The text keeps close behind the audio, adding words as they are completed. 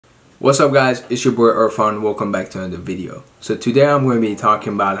What's up guys, it's your boy Irfan. Welcome back to another video. So today I'm going to be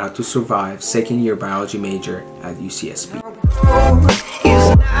talking about how to survive second year biology major at UCSB.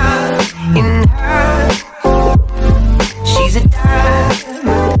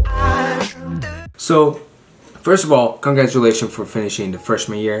 So first of all, congratulations for finishing the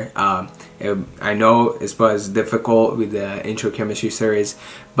freshman year. I know it was difficult with the intro chemistry series,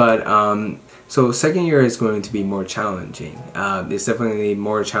 but so second year is going to be more challenging. There's definitely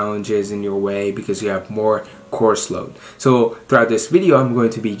more challenges in your way because you have more course load. So throughout this video, I'm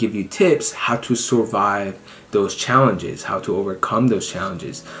going to be give you tips how to survive those challenges, how to overcome those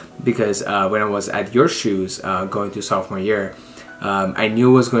challenges. Because when I was at your shoes going to sophomore year, I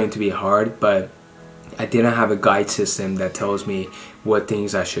knew it was going to be hard, but I didn't have a guide system that tells me what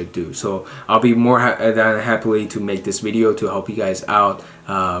things I should do. So I'll be more than happily to make this video to help you guys out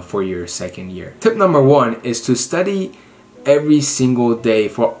for your second year. Tip number one is to study every single day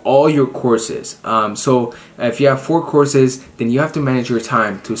for all your courses. So if you have 4 courses, then you have to manage your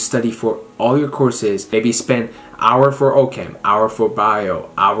time to study for all your courses. Maybe spend hour for Ochem, hour for bio,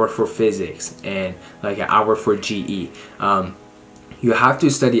 hour for physics, and like an hour for GE. You have to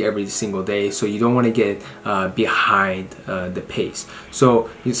study every single day, so you don't want to get behind the pace.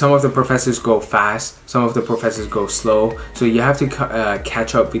 So some of the professors go fast, some of the professors go slow, so you have to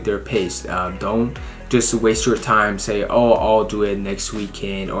catch up with their pace. Don't just waste your time, say, oh, I'll do it next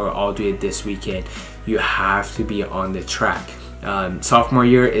weekend or I'll do it this weekend. You have to be on the track. Sophomore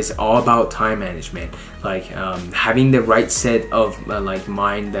year is all about time management, like having the right set of like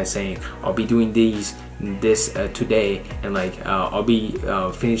mind that's saying I'll be doing this today, and like I'll be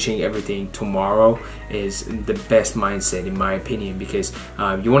finishing everything tomorrow is the best mindset in my opinion, because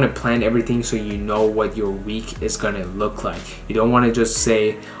you want to plan everything so you know what your week is gonna look like. You don't want to just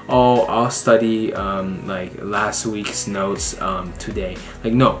say, oh, I'll study like last week's notes today.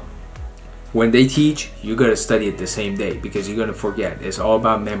 Like, no. When they teach, you gotta study it the same day because you're gonna forget. It's all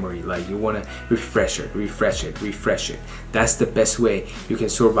about memory. Like, you wanna refresh it. That's the best way you can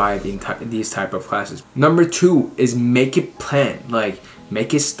survive in these type of classes. Number 2 is make a plan. Like,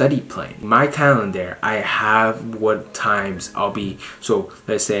 make a study plan. In my calendar, I have what times I'll be. So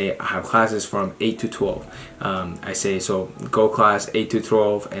let's say I have classes from 8 to 12. I say, so go class 8 to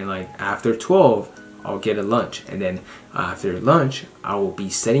 12, and like after 12, I'll get a lunch, and then after lunch I will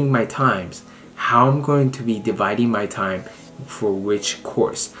be setting my times, how I'm going to be dividing my time for which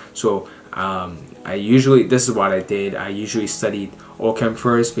course. So I usually, this is what I did, I usually studied Ochem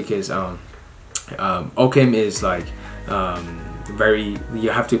first, because Ochem is like very, you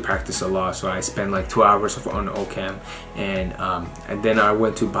have to practice a lot. So I spent like 2 hours on Ochem, and then I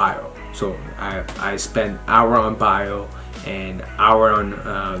went to bio. So I spent hour on bio and hour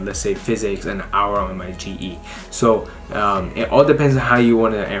on let's say physics, and an hour on my GE. So it all depends on how you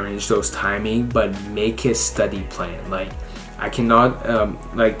want to arrange those timing, but make a study plan. Like, I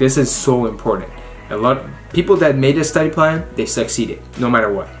cannot like, this is so important. A lot of people that made a study plan, they succeeded no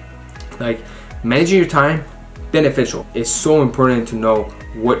matter what. Like, managing your time, beneficial. It's so important to know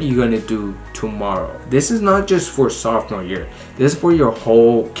what you're gonna do tomorrow. This is not just for sophomore year, this is for your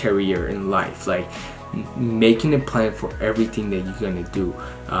whole career in life. Like, making a plan for everything that you're gonna do,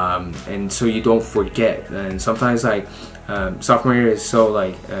 and so you don't forget. And sometimes like sophomore year is so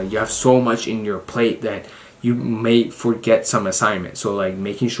like you have so much in your plate that you may forget some assignment. So like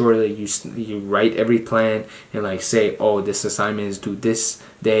making sure that you write every plan and like say, oh, this assignment is due this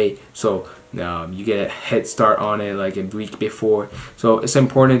day, so you get a head start on it like a week before. So it's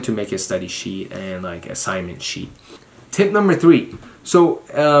important to make a study sheet and like assignment sheet. Tip number 3. So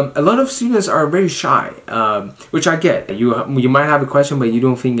a lot of students are very shy, which I get. You might have a question, but you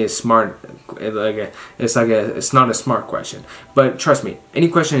don't think it's smart. It's not a smart question. But trust me, any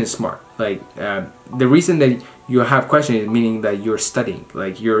question is smart. Like the reason that you have questions is meaning that you're studying.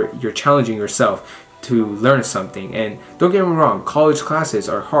 Like you're challenging yourself to learn something. And don't get me wrong, college classes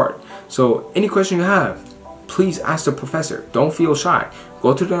are hard. So any question you have, please ask the professor. Don't feel shy.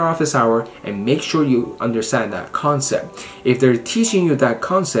 Go to their office hour and make sure you understand that concept. If they're teaching you that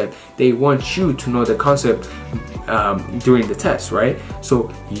concept, they want you to know the concept during the test, right?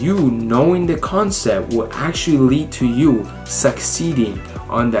 So you knowing the concept will actually lead to you succeeding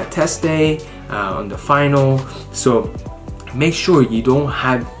on that test day, on the final. So make sure you don't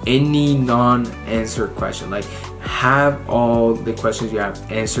have any non-answered question. Like, have all the questions you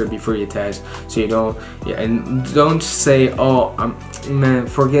have answered before your test, so you don't, and don't say, oh, man,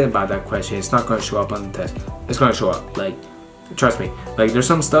 forget about that question, it's not going to show up on the test. It's going to show up. Like, trust me, like there's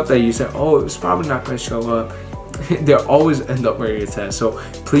some stuff that you say, oh, it's probably not going to show up, they always end up on your test. So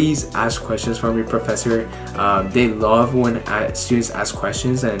please ask questions from your professor. They love when students ask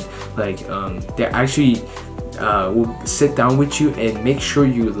questions, and like they actually will sit down with you and make sure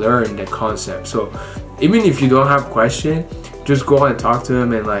you learn the concept. So even if you don't have question, just go and talk to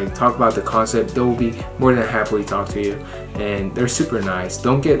them and like talk about the concept. They will be more than happily talk to you, and they're super nice.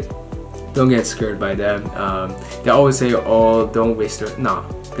 Don't get scared by them. They always say, oh, don't waste their, no,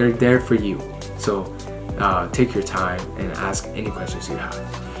 they're there for you. So take your time and ask any questions you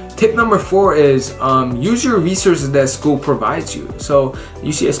have. Tip number 4 is use your resources that school provides you. So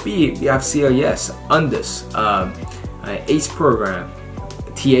UCSB, we have CLES, UNDIS, ACE program,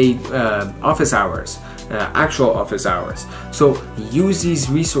 TA office hours, actual office hours. So use these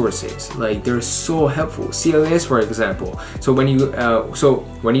resources, like they're so helpful. CLES, for example, so when you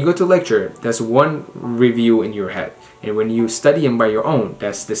go to lecture, that's one review in your head, and when you study them by your own,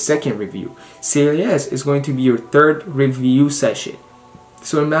 that's the second review. CLES is going to be your third review session.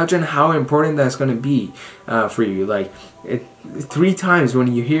 So imagine how important that's going to be for you. Like 3 times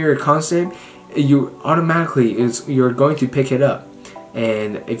when you hear a concept, you automatically you're going to pick it up.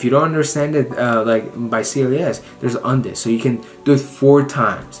 And if you don't understand it like by CLES, there's UNDIS, so you can do it 4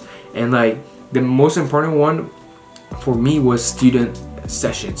 times. And like the most important one for me was student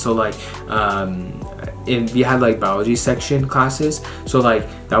session. So like we had like biology section classes, so like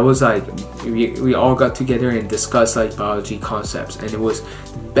that was like we all got together and discussed like biology concepts, and it was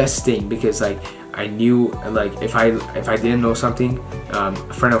the best thing because like I knew like if I didn't know something,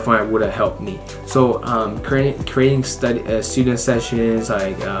 a friend of mine would have helped me. So creating student sessions,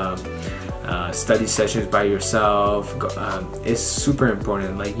 like study sessions by yourself is super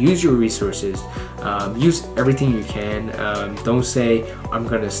important. Like use your resources, use everything you can. Don't say I'm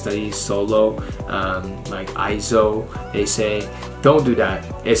gonna study solo, like ISO. They say don't do that.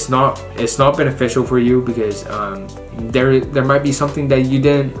 It's not beneficial for you because there might be something that you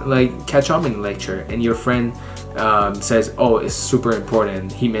didn't like catch up in the lecture, and your friend says, oh, it's super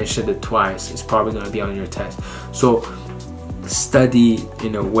important, he mentioned it twice, it's probably going to be on your test. So study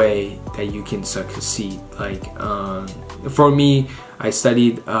in a way that you can succeed. Like for me, I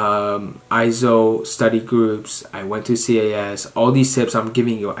studied ISO study groups, I went to CAS. All these tips I'm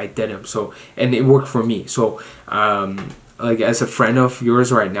giving you, I did them, so, and it worked for me. So like as a friend of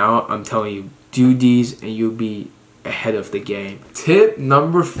yours right now, I'm telling you, do these and you'll be ahead of the game. Tip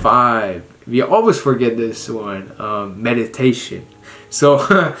number 5, we always forget this one, meditation. So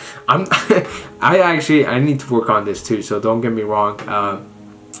I need to work on this too, so don't get me wrong.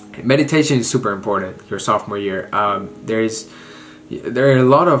 Meditation is super important your sophomore year. There are a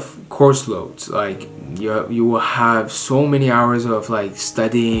lot of course loads, like you will have so many hours of like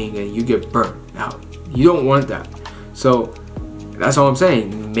studying and you get burnt out. You don't want that. So that's all I'm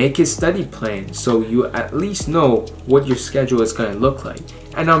saying. Make a study plan so you at least know what your schedule is going to look like.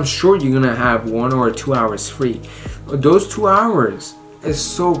 And I'm sure you're going to have 1 or 2 hours free. Those 2 hours is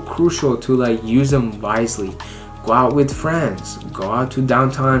so crucial to like use them wisely. Go out with friends. Go out to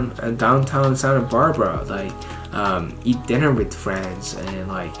downtown Santa Barbara. Like eat dinner with friends, and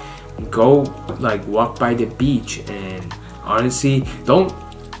like go like walk by the beach. And honestly, don't.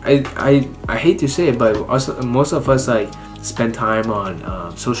 I hate to say it, but most of us like spend time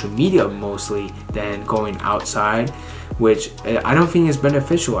on social media mostly than going outside, which I don't think is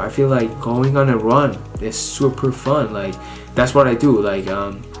beneficial. I feel like going on a run is super fun. Like that's what I do. Like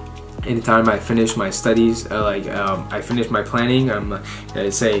anytime I finish my studies, I finish my planning, I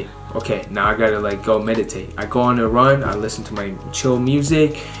say, okay, now I gotta like go meditate. I go on a run, I listen to my chill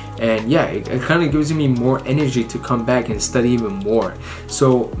music, and yeah, it kind of gives me more energy to come back and study even more.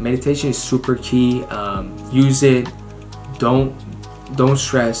 So meditation is super key. Use it. Don't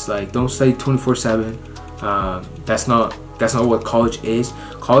stress. Like don't study 24/7. That's not what college is.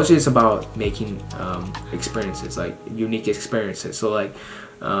 College is about making experiences, like unique experiences. So like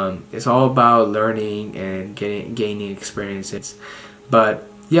it's all about learning and gaining experiences. But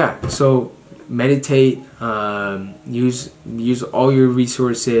yeah, so meditate, use all your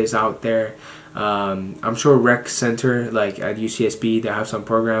resources out there. I'm sure rec center like at UCSB, they have some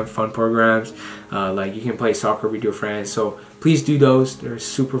fun programs, like you can play soccer with your friends. So please do those. They're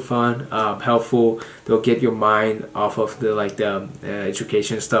super fun, helpful. They'll get your mind off of the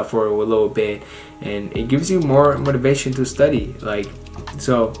education stuff for a little bit, and it gives you more motivation to study. Like,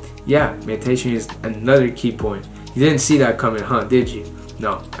 so yeah, meditation is another key point. You didn't see that coming, huh? Did you?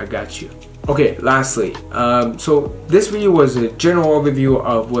 No, I got you. Okay, lastly, so this video was a general overview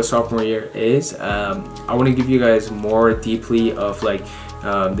of what sophomore year is. I want to give you guys more deeply of like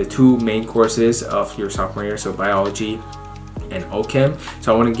the 2 main courses of your sophomore year, so biology and Ochem.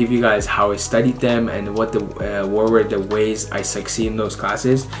 So I want to give you guys how I studied them and what were the ways I succeed in those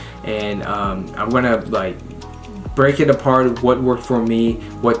classes, and I'm gonna like break it apart, what worked for me,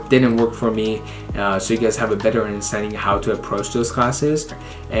 what didn't work for me, so you guys have a better understanding how to approach those classes.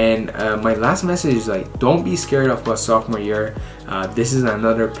 And my last message is like, don't be scared of about sophomore year. This is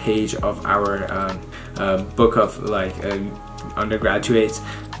another page of our book of like undergraduates,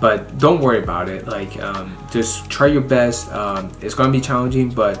 but don't worry about it. Like just try your best. It's gonna be challenging,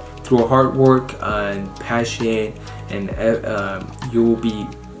 but through hard work and passion, and you'll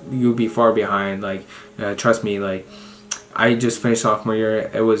be far behind. Like trust me, like I just finished sophomore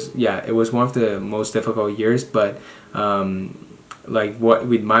year. It was one of the most difficult years, but like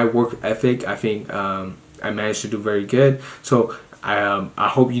with my work ethic, I think I managed to do very good. So I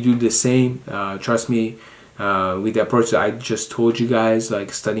hope you do the same. Trust me, with the approach that I just told you guys,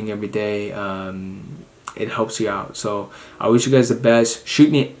 like studying every day, it helps you out. So I wish you guys the best.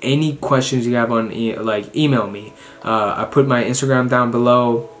 Shoot me any questions you have on like email me. I put my Instagram down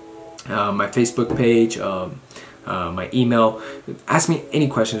below, my Facebook page, my email. Ask me any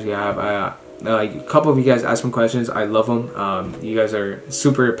questions you have. Like a couple of you guys ask me questions. I love them. You guys are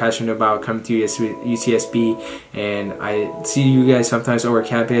super passionate about coming to UCSB, and I see you guys sometimes over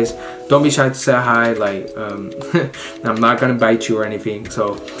campus. Don't be shy to say hi. Like I'm not gonna bite you or anything.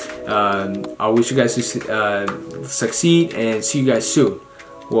 So I wish you guys to succeed, and see you guys soon.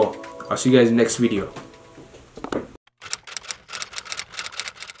 Well, I'll see you guys in the next video.